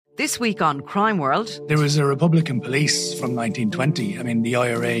This week on Crime World. There was a Republican police from 1920. I mean, the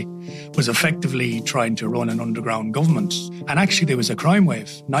IRA was effectively trying to run an underground government. And actually there was a crime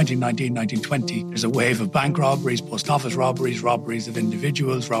wave. 1919, 1920. There's a wave of bank robberies, post office robberies, robberies of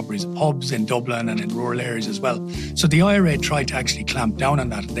individuals, robberies of pubs in Dublin and in rural areas as well. So the IRA tried to actually clamp down on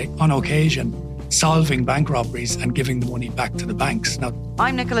that. They, on occasion, solving bank robberies and giving the money back to the banks. Now,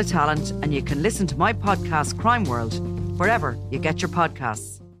 I'm Nicola Tallant, and you can listen to my podcast Crime World wherever you get your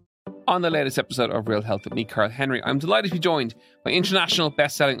podcasts. On the latest episode of Real Health with me, Carl Henry, I'm delighted to be joined by international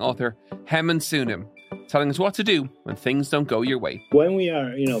best-selling author Hemin Sunim, telling us what to do when things don't go your way. When we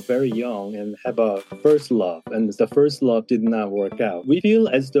are, very young and have a first love, and the first love did not work out, we feel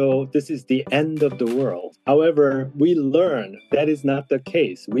as though this is the end of the world. However, we learn that is not the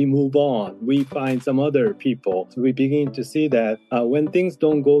case. We move on. We find some other people. So we begin to see that when things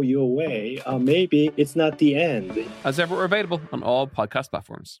don't go your way, maybe it's not the end. As ever, we're available on all podcast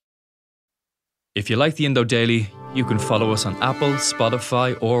platforms. If you like the Indo Daily, you can follow us on Apple,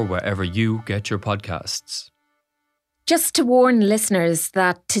 Spotify, or wherever you get your podcasts. Just to warn listeners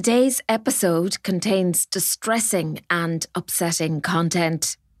that today's episode contains distressing and upsetting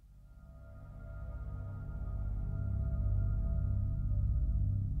content.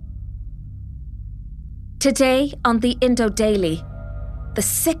 Today on the Indo Daily, the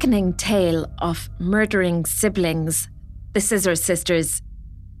sickening tale of murdering siblings, the Scissor Sisters.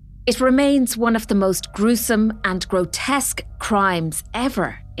 It remains one of the most gruesome and grotesque crimes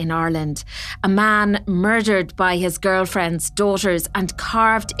ever in Ireland. A man murdered by his girlfriend's daughters and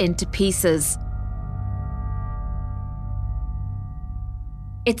carved into pieces.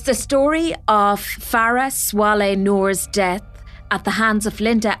 It's the story of Farah Swaleh Noor's death at the hands of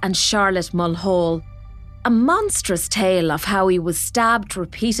Linda and Charlotte Mulhall. A monstrous tale of how he was stabbed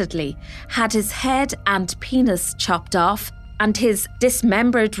repeatedly, had his head and penis chopped off, and his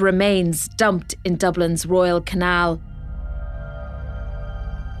dismembered remains dumped in Dublin's Royal Canal.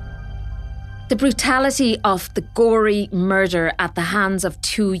 The brutality of the gory murder at the hands of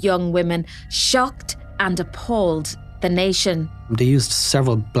two young women shocked and appalled the nation. They used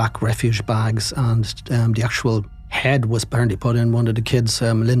several black refuge bags, and the actual head was apparently put in one of the kids,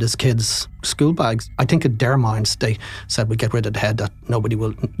 Linda's kids' school bags. I think in their minds they said, we get rid of the head, that nobody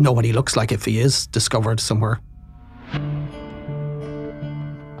will know what he looks like if he is discovered somewhere.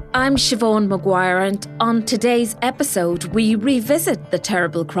 I'm Siobhan Maguire, and on today's episode we revisit the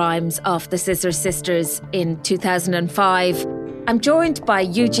terrible crimes of the Scissor Sisters in 2005. I'm joined by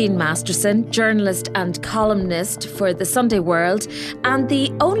Eugene Masterson, journalist and columnist for the Sunday World, and the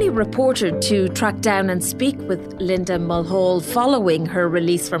only reporter to track down and speak with Linda Mulhall following her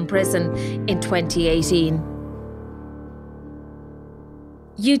release from prison in 2018.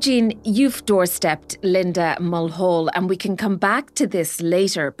 Eugene, you've doorstepped Linda Mulhall, and we can come back to this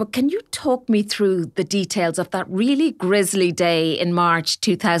later, but can you talk me through the details of that really grisly day in March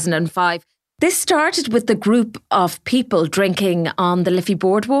 2005? This started with the group of people drinking on the Liffey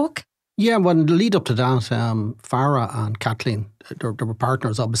Boardwalk? Yeah, well, in the lead up to that, Farah and Kathleen, they were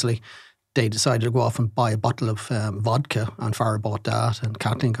partners obviously, they decided to go off and buy a bottle of vodka, and Farah bought that and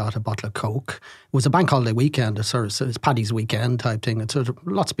Kathleen got a bottle of Coke. It was a bank holiday weekend, it's Paddy's weekend type thing, and so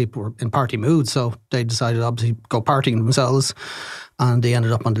lots of people were in party mood, so they decided obviously to go partying themselves, and they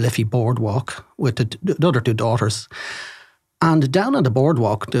ended up on the Liffey Boardwalk with the other two daughters. And down on the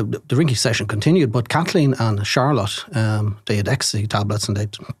boardwalk, the drinking session continued, but Kathleen and Charlotte, they had ecstasy tablets and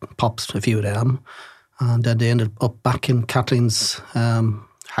they'd popped a few of them, and then they ended up back in Kathleen's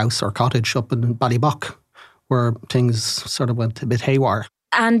house or cottage up in Ballybock, where things sort of went a bit haywire.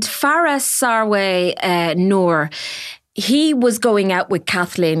 And Farah Swaleh Noor, he was going out with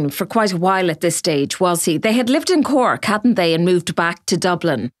Kathleen for quite a while at this stage, was he? They had lived in Cork, hadn't they, and moved back to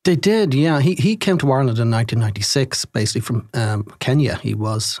Dublin? They did, yeah. He came to Ireland in 1996, basically from Kenya. He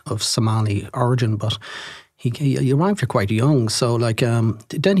was of Somali origin, but he arrived here quite young. So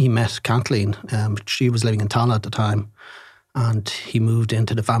then he met Kathleen. She was living in Tala at the time, and he moved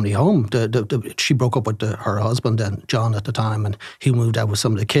into the family home. She broke up with her husband and John at the time, and he moved out with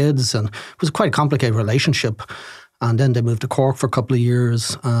some of the kids, and it was quite a complicated relationship. And then they moved to Cork for a couple of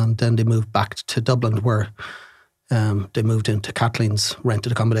years, and then they moved back to Dublin, where they moved into Kathleen's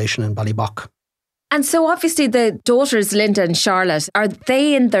rented accommodation in Ballybock. And so obviously the daughters, Linda and Charlotte, are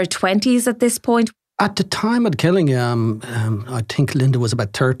they in their 20s at this point? At the time of the killing, I think Linda was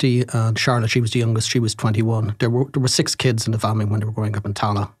about 30 and Charlotte, she was the youngest, she was 21. There were 6 kids in the family when they were growing up in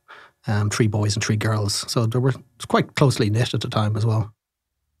Tala, 3 boys and 3 girls. So it's quite closely knit at the time as well.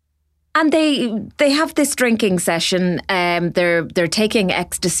 And they have this drinking session. They're taking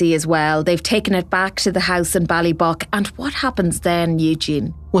ecstasy as well. They've taken it back to the house in Ballybuck. And what happens then,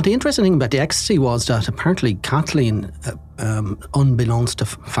 Eugene? Well, the interesting thing about the ecstasy was that apparently Kathleen, unbeknownst to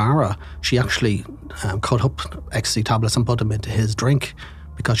Farah, she actually cut up ecstasy tablets and put them into his drink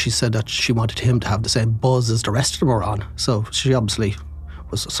because she said that she wanted him to have the same buzz as the rest of them were on. So she obviously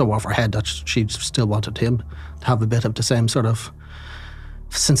was so off her head that she still wanted him to have a bit of the same sort of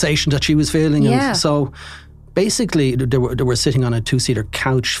sensation that she was feeling. Yeah. And so basically they were sitting on a two-seater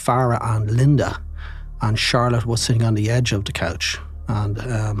couch, Farah and Linda, and Charlotte was sitting on the edge of the couch.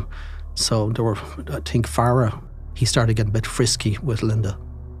 And so there were, I think Farah, he started getting a bit frisky with Linda.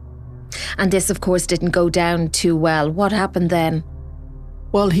 And this, of course, didn't go down too well. What happened then?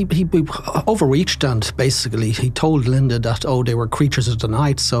 Well, he overreached, and basically he told Linda that, they were creatures of the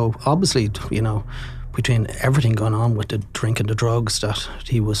night. So obviously, between everything going on with the drink and the drugs, that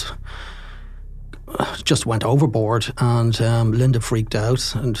he was just went overboard, and Linda freaked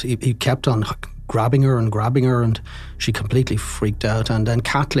out, and he kept on grabbing her, and she completely freaked out. And then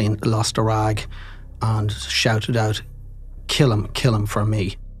Kathleen lost a rag and shouted out, kill him for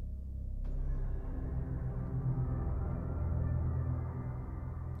me.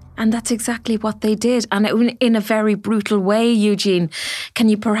 And that's exactly what they did, and in a very brutal way. Eugene, can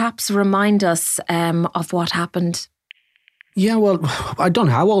you perhaps remind us of what happened? Yeah, well, I don't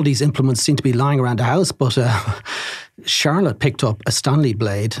know how all these implements seem to be lying around the house, but Charlotte picked up a Stanley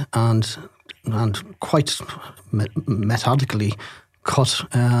blade and quite methodically cut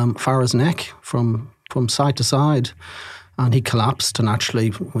Farah's neck from side to side. And he collapsed and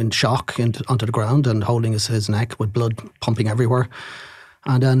actually went shock onto the ground and holding his neck with blood pumping everywhere.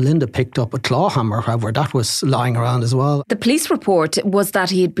 And then Linda picked up a claw hammer, however, that was lying around as well. The police report was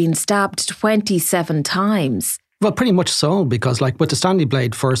that he had been stabbed 27 times. Well, pretty much so, because like with the Stanley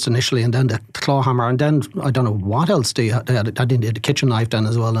blade first initially, and then the claw hammer, and then I don't know what else they had a kitchen knife then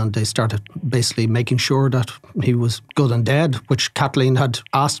as well, and they started basically making sure that he was good and dead, which Kathleen had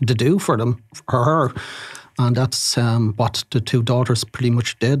asked to do for her. And that's what the two daughters pretty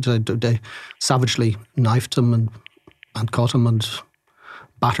much did. They savagely knifed him and cut him and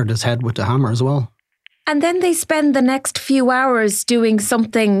battered his head with the hammer as well. And then they spend the next few hours doing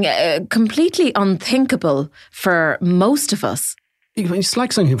something completely unthinkable for most of us. It's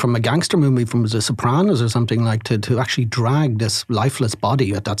like something from a gangster movie from The Sopranos or something, like to actually drag this lifeless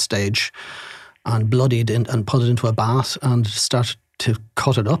body at that stage and bloodied and put it into a bath and start to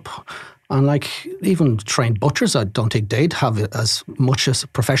cut it up. And like even trained butchers, I don't think they'd have as much as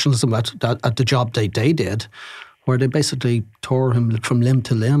professionalism at the job they did, where they basically tore him from limb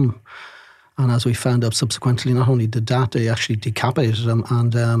to limb. And as we found out subsequently, not only did that, they actually decapitated him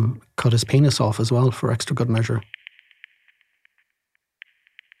and cut his penis off as well for extra good measure.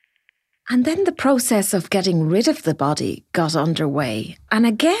 And then the process of getting rid of the body got underway. And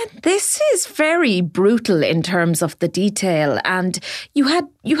again, this is very brutal in terms of the detail. And you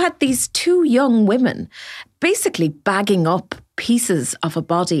had these two young women basically bagging up pieces of a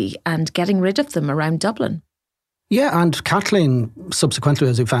body and getting rid of them around Dublin. Yeah, and Kathleen, subsequently,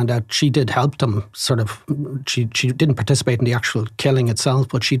 as we found out, she did help them sort of, she didn't participate in the actual killing itself,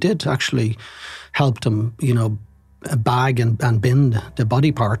 but she did actually help them, bag and bin the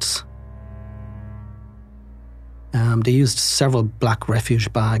body parts. They used several black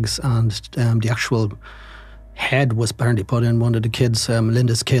refuge bags, and the actual head was apparently put in one of the kids,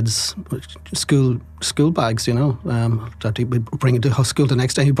 Linda's kids' school bags, that he would bring it to school the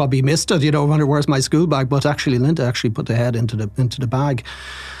next day. He probably missed it, wonder where's my school bag. But actually, Linda actually put the head into the bag.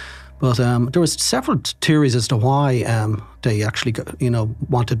 But there was several theories as to why they actually,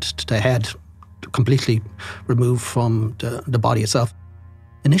 wanted the head completely removed from the body itself.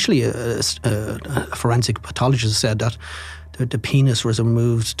 Initially, a forensic pathologist said that the penis was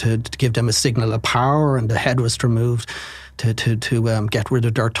removed to give them a signal of power, and the head was removed to get rid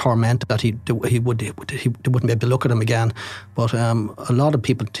of their torment, that he wouldn't be able to look at him again. But a lot of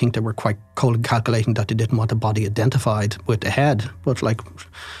people think they were quite cold and calculating, that they didn't want the body identified with the head. But like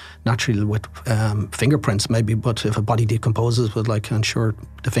naturally with fingerprints maybe, but if a body decomposes, I'm sure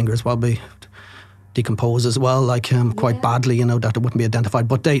the fingers will be decompose as well, quite badly, that it wouldn't be identified.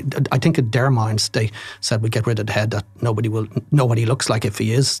 But I think in their minds, they said we get rid of the head, that nobody will know what he looks like if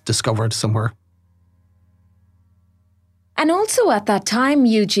he is discovered somewhere. And also at that time,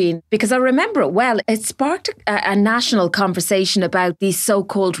 Eugene, because I remember it well, it sparked a national conversation about these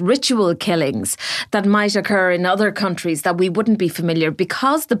so-called ritual killings that might occur in other countries that we wouldn't be familiar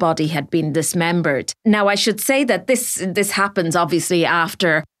because the body had been dismembered. Now, I should say that this happens obviously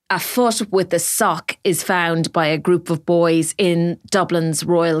after a foot with a sock is found by a group of boys in Dublin's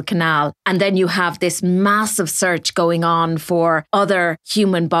Royal Canal. And then you have this massive search going on for other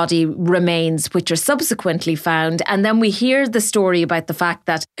human body remains, which are subsequently found. And then we hear the story about the fact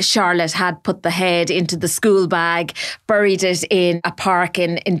that Charlotte had put the head into the school bag, buried it in a park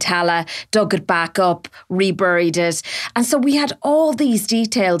in Tala, dug it back up, reburied it. And so we had all these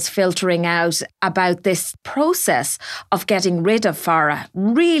details filtering out about this process of getting rid of Farah.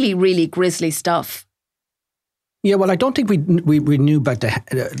 Really, really grisly stuff. Yeah, well, I don't think we knew about the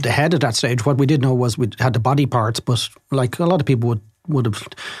head at that stage. What we did know was we had the body parts, but like a lot of people would have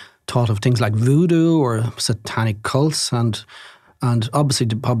thought of things like voodoo or satanic cults, and obviously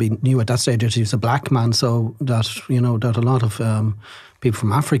they probably knew at that stage that he was a black man, so that, you know, that a lot of people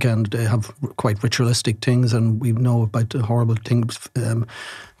from Africa, and they have quite ritualistic things, and we know about the horrible things,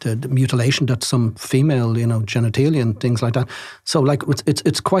 the mutilation that some female, you know, genitalia and things like that. So like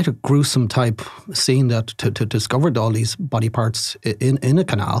it's quite a gruesome type scene that to discover all these body parts in a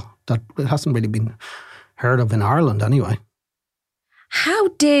canal that it hasn't really been heard of in Ireland anyway. How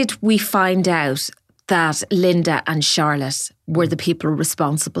did we find out that Linda and Charlotte were the people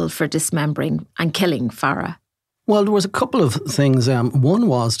responsible for dismembering and killing Farah? Well, there was a couple of things. One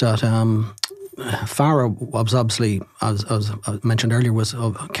was that Farah was obviously, as I mentioned earlier, was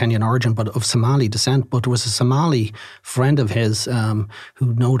of Kenyan origin, but of Somali descent. But there was a Somali friend of his who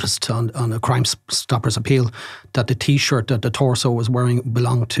noticed on a Crime Stoppers appeal that the T-shirt that the torso was wearing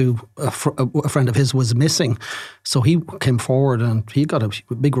belonged to a friend of his was missing. So he came forward and he got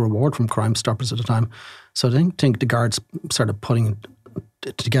a big reward from Crime Stoppers at the time. So I think the guards started putting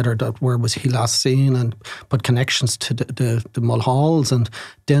together that where was he last seen, and put connections to the Mulhalls, and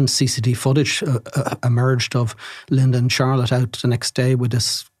then CCTV footage emerged of Linda and Charlotte out the next day with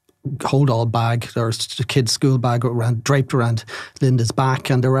this hold-all bag, or the kid's school bag draped around Linda's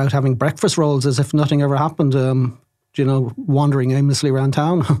back, and they were out having breakfast rolls as if nothing ever happened, you know, wandering aimlessly around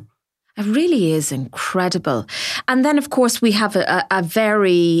town. It really is incredible. And then, of course, we have a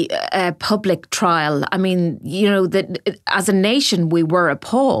very public trial. I mean, you know, that as a nation, we were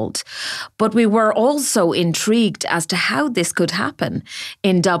appalled, but we were also intrigued as to how this could happen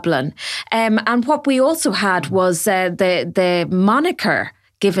in Dublin. And what we also had was the moniker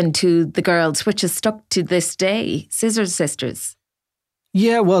given to the girls, which has stuck to this day, Scissor Sisters.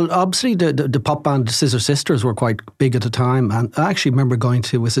 Yeah, well, obviously the pop band Scissor Sisters were quite big at the time, and I actually remember going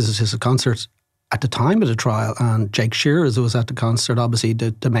to a Scissor Sisters concert at the time of the trial, and Jake Shearers was at the concert, obviously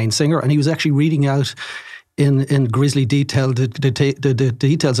the main singer, and he was actually reading out in grisly detail the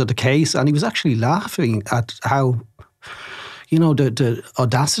details of the case, and he was actually laughing at how, you know, the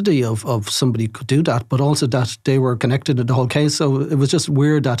audacity of somebody could do that, but also that they were connected to the whole case. So it was just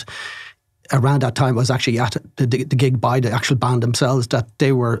weird that around that time I was actually at the gig by the actual band themselves, that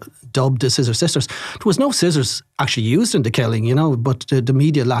they were dubbed the Scissor Sisters. There was no scissors actually used in the killing, you know, but the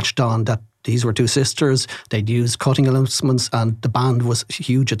media latched on that these were two sisters. They'd used cutting instruments, and the band was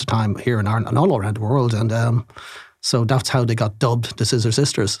huge at the time here in Ireland and all around the world. And so that's how they got dubbed the Scissor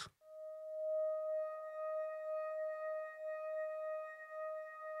Sisters.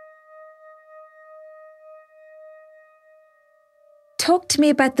 Talk to me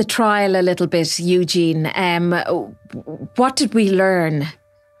about the trial a little bit, Eugene. What did we learn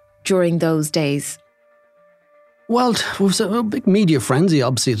during those days? Well, it was a big media frenzy,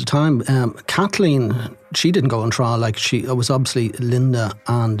 obviously, at the time. Kathleen, she didn't go on trial. Like, it was obviously Linda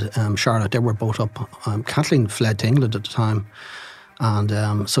and Charlotte. They were both up. Kathleen fled to England at the time.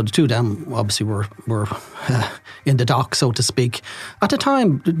 And so the two of them obviously were in the dock, so to speak. At the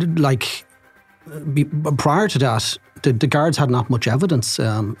time, like, prior to that, the guards had not much evidence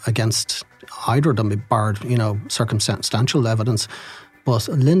against either of them, barred, you know, circumstantial evidence. But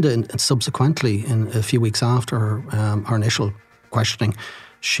Linda, subsequently, in a few weeks after her initial questioning,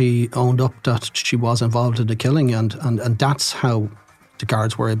 she owned up that she was involved in the killing, and that's how the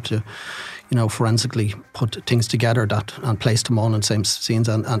guards were able to, you know, forensically put things together and placed them all in the same scenes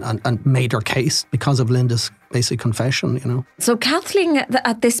and made her case because of Linda's basic confession, you know. So Kathleen,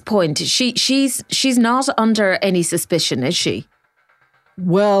 at this point, she's not under any suspicion, is she?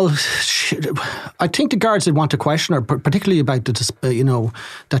 Well, I think the guards did want to question her, particularly about you know,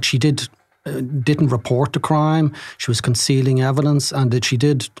 that she didn't report the crime. She was concealing evidence, and that she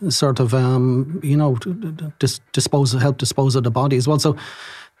did sort of, you know, help dispose of the body as well. So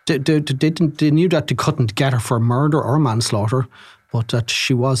they knew that they couldn't get her for murder or manslaughter, but that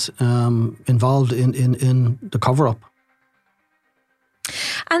she was involved in the cover-up.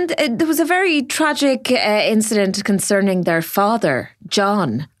 And there was a very tragic incident concerning their father,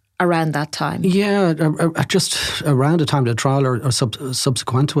 John, around that time. Yeah, just around the time of the trial or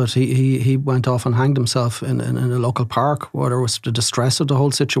subsequent to it, he went off and hanged himself in a local park. Whether it was the distress of the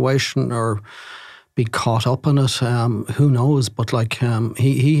whole situation or be caught up in it, who knows? But like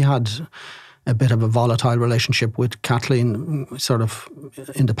he had a bit of a volatile relationship with Kathleen, sort of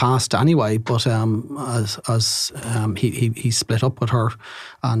in the past anyway. But as he split up with her,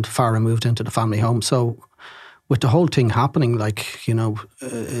 and Farah moved into the family home. So with the whole thing happening, like, you know,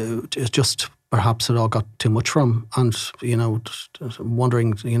 it's just perhaps it all got too much for him, and you know,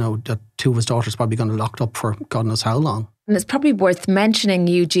 wondering, you know, that two of his daughters probably going to be locked up for God knows how long. And it's probably worth mentioning,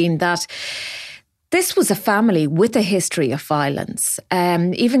 Eugene, that this was a family with a history of violence.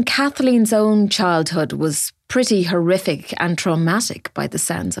 Even Kathleen's own childhood was pretty horrific and traumatic by the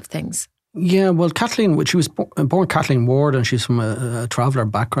sounds of things. Yeah, well, Kathleen, she was born Kathleen Ward, and she's from a traveller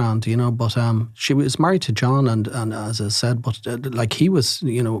background, you know, but she was married to John, and as I said, but like he was,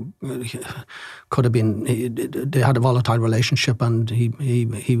 you know, could have been, they had a volatile relationship, and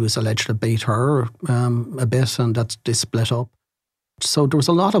he was alleged to beat her a bit, and that they split up. So there was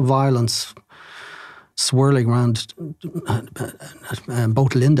a lot of violence swirling around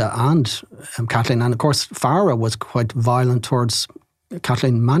both Linda and Kathleen. And of course, Farah was quite violent towards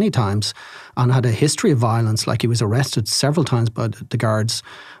Kathleen many times and had a history of violence. Like, he was arrested several times by the guards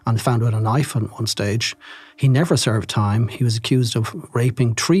and found with a knife on one stage. He never served time. He was accused of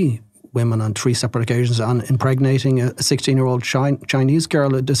raping 3 women on 3 separate occasions and impregnating a 16-year-old Chinese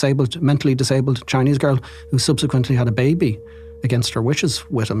girl, a mentally disabled Chinese girl, who subsequently had a baby against her wishes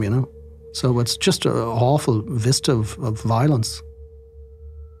with him, you know. So it's just an awful vista of violence.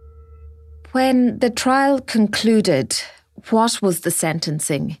 When the trial concluded, what was the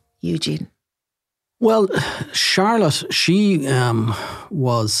sentencing, Eugene? Well, Charlotte, she got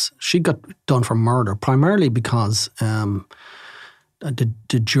done for murder, primarily because the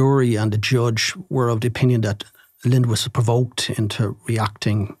jury and the judge were of the opinion that Linda was provoked into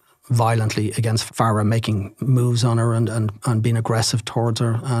reacting violently against Farah, making moves on her and being aggressive towards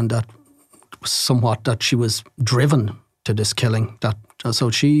her, and that somewhat that she was driven to this killing. So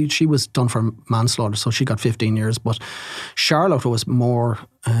she was done for manslaughter, so she got 15 years. But Charlotte was more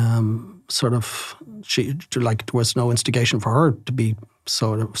there was no instigation for her to be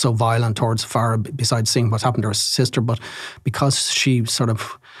so violent towards Farah, besides seeing what happened to her sister. But because she sort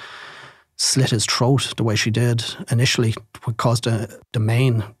of slit his throat the way she did initially, what caused the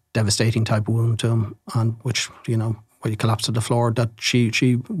main devastating type wound to him, and which, you know, where he collapsed to the floor, that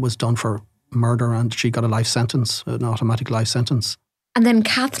she was done for murder, and she got a life sentence, an automatic life sentence. And then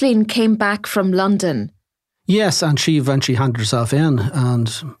Kathleen came back from London. Yes, and she eventually handed herself in,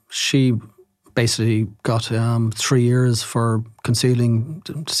 and she basically got 3 years for concealing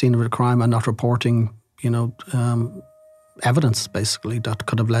the scene of the crime and not reporting, you know, evidence, basically, that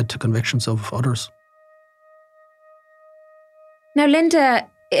could have led to convictions of others. Now, Linda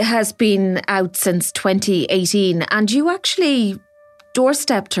has been out since 2018, and you actually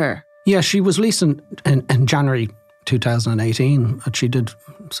doorstepped her. Yeah, she was released in January 2018. And she did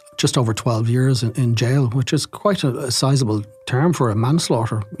just over 12 years in jail, which is quite a sizable term for a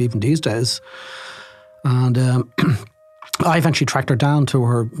manslaughter, even these days. And I eventually tracked her down to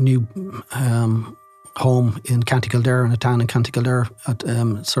her new home in County Kildare, in a town in County Kildare, at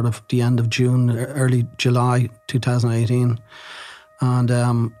sort of the end of June, early July 2018.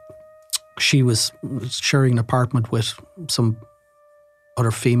 And she was sharing an apartment with some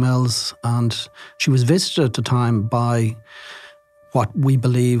other females, and she was visited at the time by what we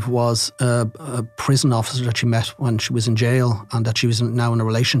believe was a prison officer that she met when she was in jail, and that she was now in a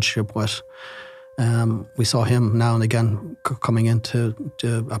relationship with. We saw him now and again coming into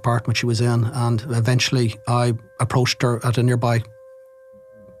the apartment she was in, and eventually I approached her at a nearby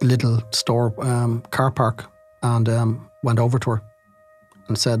little store car park and went over to her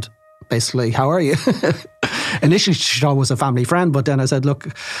and said, basically, how are you? Initially, she thought I was a family friend, but then I said, look,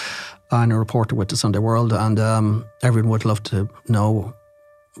 I'm a reporter with the Sunday World, and everyone would love to know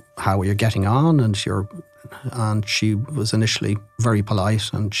how you're getting on. And she was initially very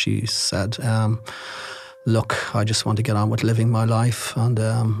polite, and she said, look, I just want to get on with living my life, and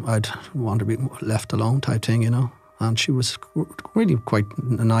I'd want to be left alone type thing, you know. And she was really quite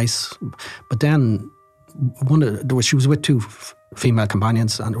nice. But then she was with 2 female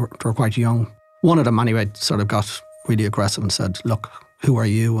companions, and they were quite young. One of them, anyway, sort of got really aggressive and said, look, who are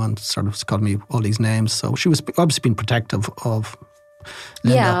you? And sort of called me all these names. So she was obviously being protective of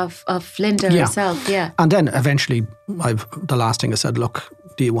Linda. Yeah, of Linda herself, yeah. And then eventually, the last thing I said, look,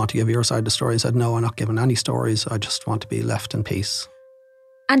 do you want to give your side of the story? I said, no, I'm not giving any stories. I just want to be left in peace.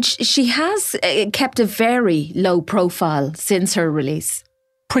 And she has kept a very low profile since her release.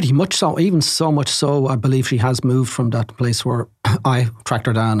 Pretty much so, even so much so, I believe she has moved from that place where I tracked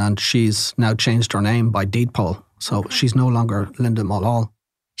her down, and she's now changed her name by deed poll. So she's no longer Linda Mulhall.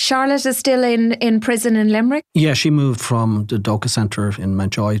 Charlotte is still in prison in Limerick? Yeah, she moved from the Doka Centre in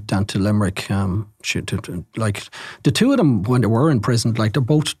Mountjoy down to Limerick. Like the two of them, when they were in prison, like they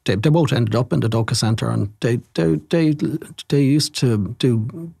both ended up in the Doka Centre, and they used to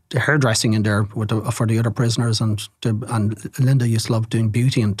do hairdressing in there for the other prisoners, and Linda used to love doing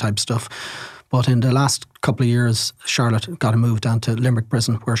beauty and type stuff. But in the last couple of years, Charlotte got a move down to Limerick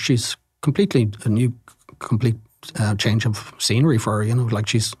prison, where she's complete change of scenery for her, like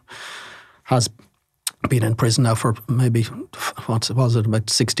has been in prison now for maybe, about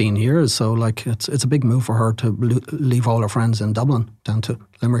 16 years. So like it's a big move for her to leave all her friends in Dublin down to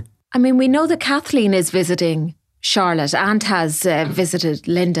Limerick. I mean, we know that Kathleen is visiting Charlotte and has visited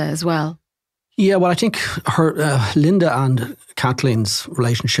Linda as well. Yeah, well, I think her Linda and Kathleen's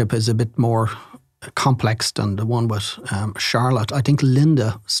relationship is a bit more complex than the one with Charlotte. I think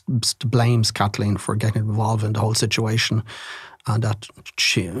Linda blames Kathleen for getting involved in the whole situation, and that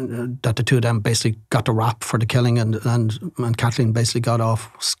the two of them basically got the rap for the killing, and Kathleen basically got off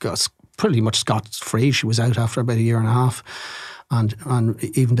pretty much scot-free. She was out after about a year and a half, and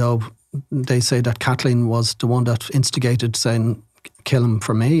even though they say that Kathleen was the one that instigated saying kill him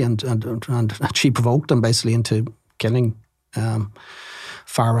for me, and she provoked them basically into killing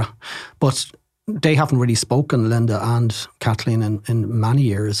Farah, but they haven't really spoken, Linda and Kathleen, in many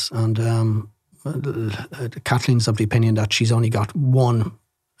years. And Kathleen's of the opinion that she's only got one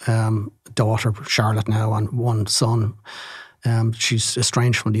daughter, Charlotte, now, and one son. She's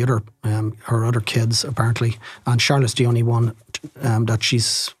estranged from the other her other kids, apparently. And Charlotte's the only one that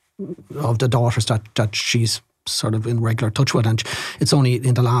she's, of the daughters, that she's sort of in regular touch with. And it's only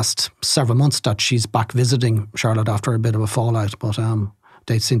in the last several months that she's back visiting Charlotte after a bit of a fallout. But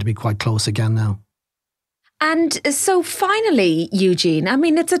they seem to be quite close again now. And so finally, Eugene, I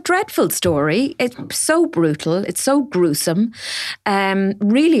mean, it's a dreadful story. It's so brutal. It's so gruesome,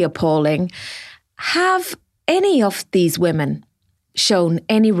 really appalling. Have any of these women shown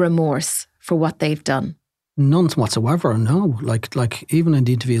any remorse for what they've done? None whatsoever, no. Like even in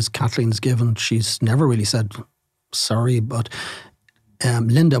the interviews Kathleen's given, she's never really said sorry. But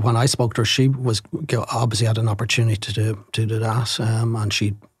Linda, when I spoke to her, she was obviously had an opportunity to do that, and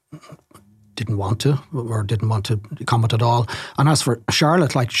she didn't want to comment at all. And as for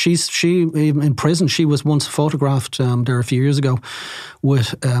Charlotte, like she in prison, she was once photographed there a few years ago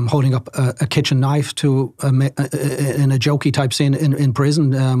with holding up a kitchen knife to in a jokey type scene in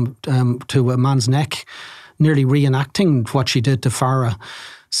prison to a man's neck, nearly reenacting what she did to Farah.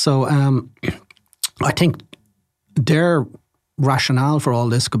 So I think their rationale for all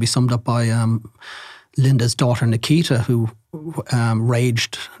this could be summed up by Linda's daughter Nikita, who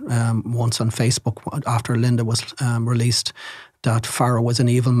raged once on Facebook after Linda was released that Farah was an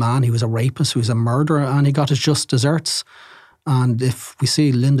evil man, he was a rapist, he was a murderer, and he got his just desserts. And if we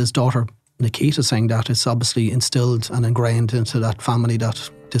see Linda's daughter Nikita saying that, it's obviously instilled and ingrained into that family that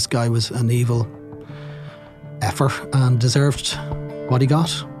this guy was an evil effer and deserved what he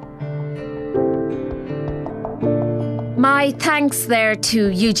got. My thanks there to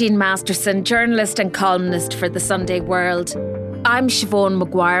Eugene Masterson, journalist and columnist for the Sunday World. I'm Siobhan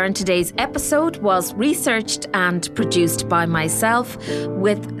Maguire, and today's episode was researched and produced by myself,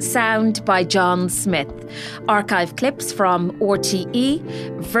 with sound by John Smith. Archive clips from RTE,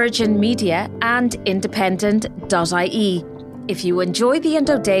 Virgin Media and independent.ie. If you enjoy the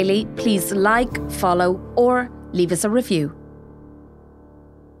Indo Daily, please like, follow or leave us a review.